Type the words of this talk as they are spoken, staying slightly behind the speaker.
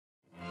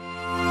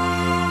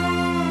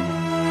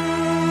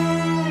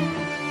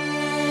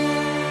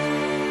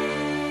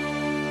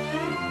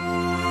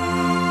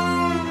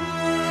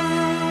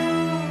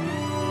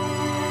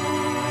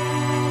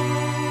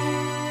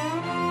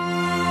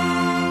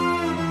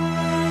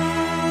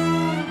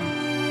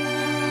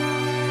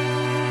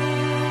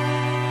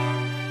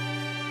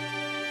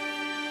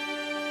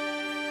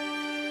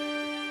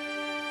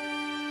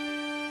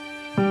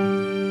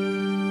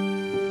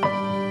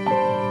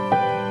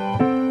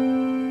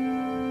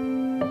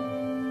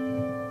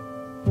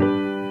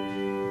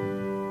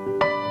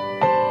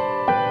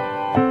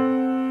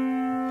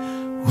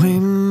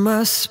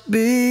must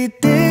be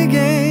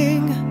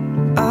digging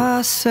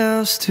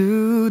ourselves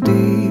too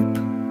deep.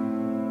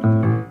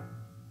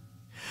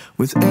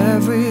 With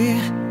every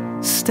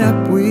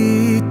step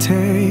we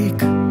take,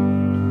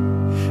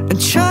 and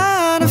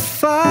trying to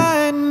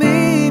find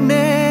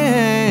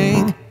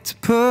meaning to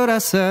put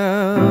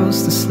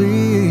ourselves to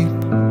sleep.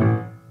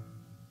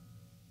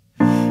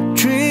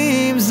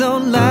 Dreams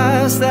don't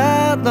last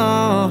that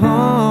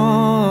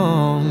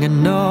long,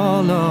 and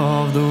all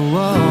of the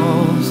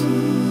walls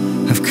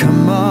have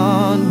come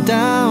on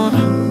down.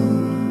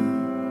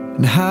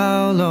 And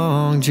how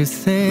long do you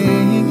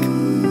think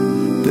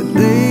that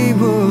they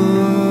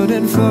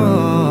wouldn't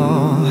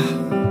fall?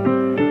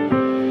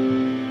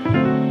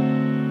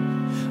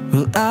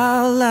 Well,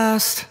 I'll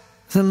last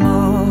them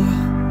all.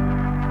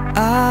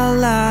 I'll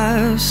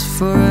last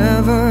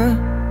forever.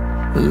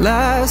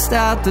 Last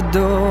out the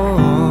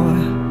door.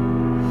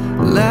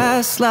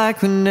 Last like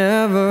we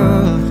never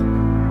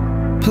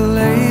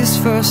placed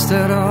first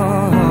at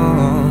all.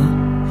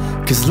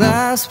 'Cause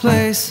last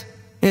place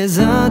is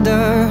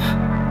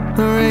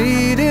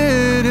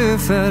underrated,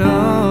 if at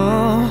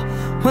all.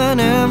 When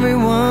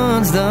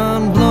everyone's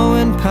done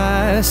blowing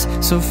past,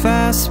 so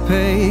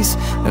fast-paced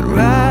and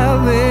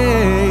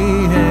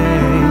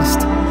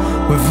rapid-paced,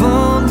 we've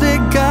only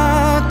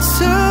got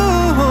to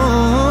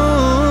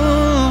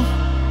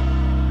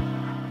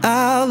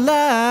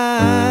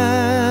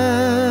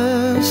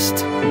outlast.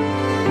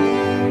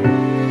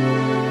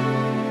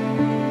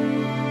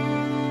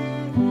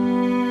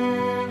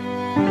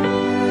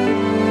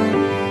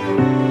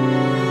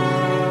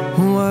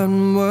 What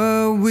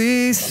were we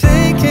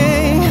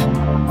thinking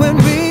when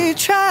we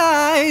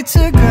tried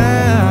to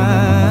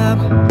grab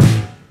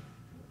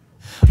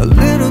a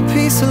little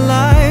piece of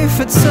life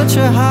at such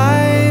a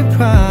high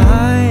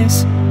price?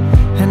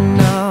 And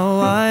now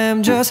I am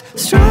just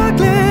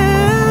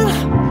struggling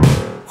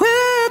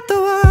with the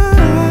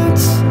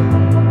words.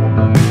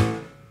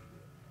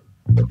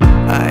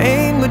 I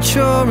ain't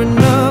mature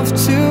enough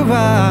to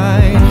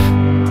write,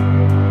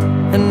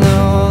 and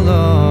all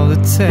of the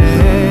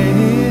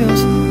tales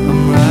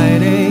I'm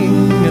writing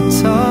at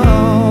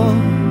all,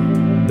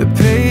 they're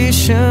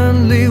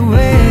patiently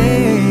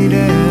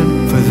waiting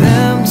for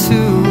them to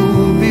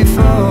be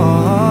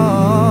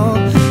fall.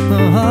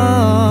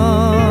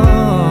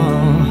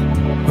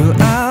 We'll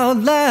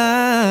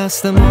outlast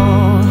them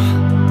all.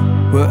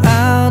 We'll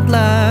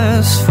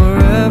outlast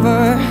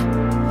forever,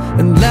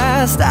 and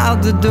last out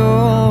the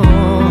door.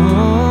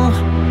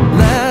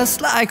 Last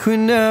like we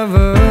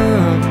never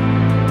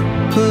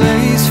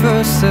placed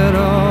first at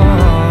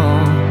all.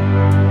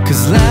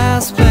 'Cause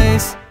last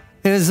place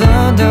is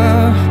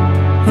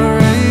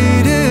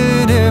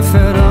underrated, if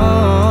at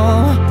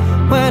all.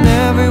 When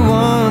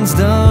everyone's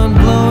done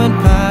blowing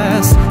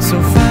past, so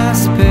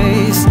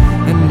fast-paced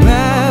and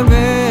rat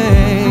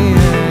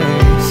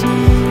race,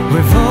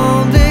 we've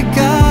only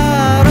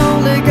got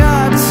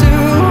to.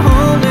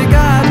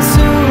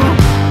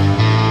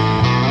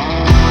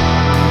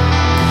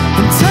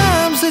 And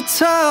times are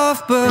tough,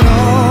 but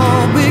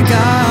all we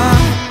got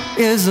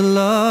is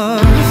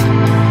love.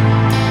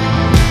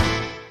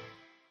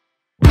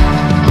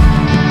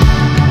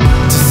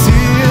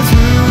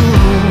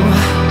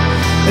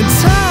 And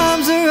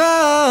times are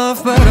rough,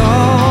 but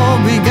all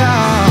we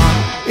got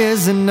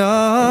is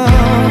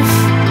enough.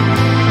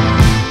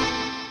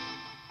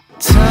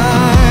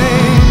 Time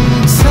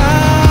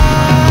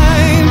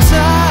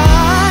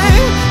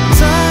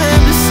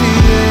to see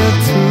it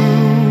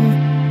through.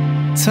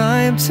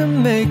 Time to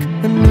make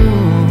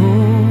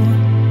anew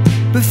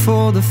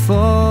before the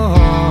fall.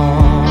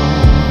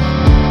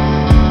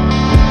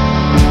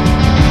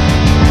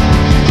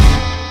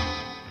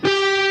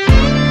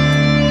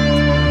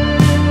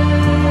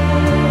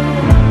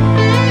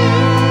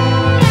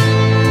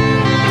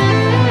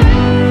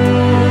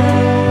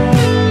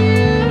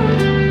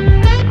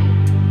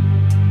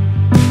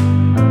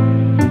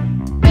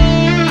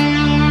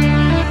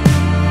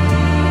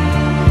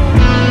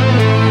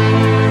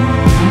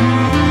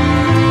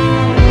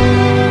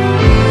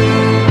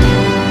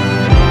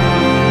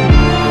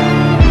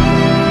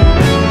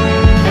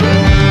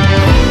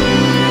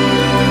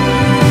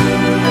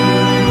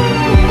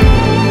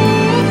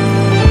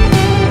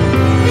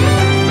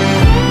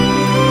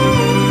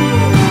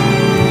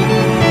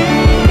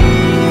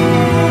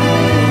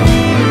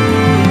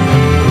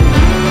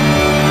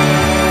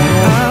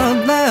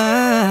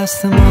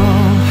 Them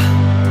all.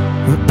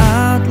 We'll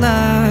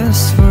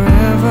outlast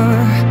forever,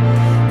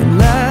 and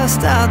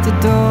last out the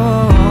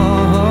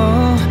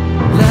door.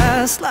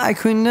 Last like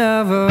we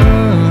never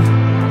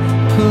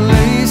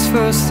placed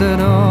first at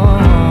all.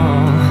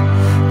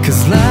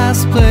 'Cause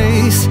last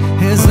place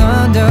is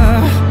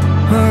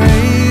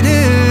underrated.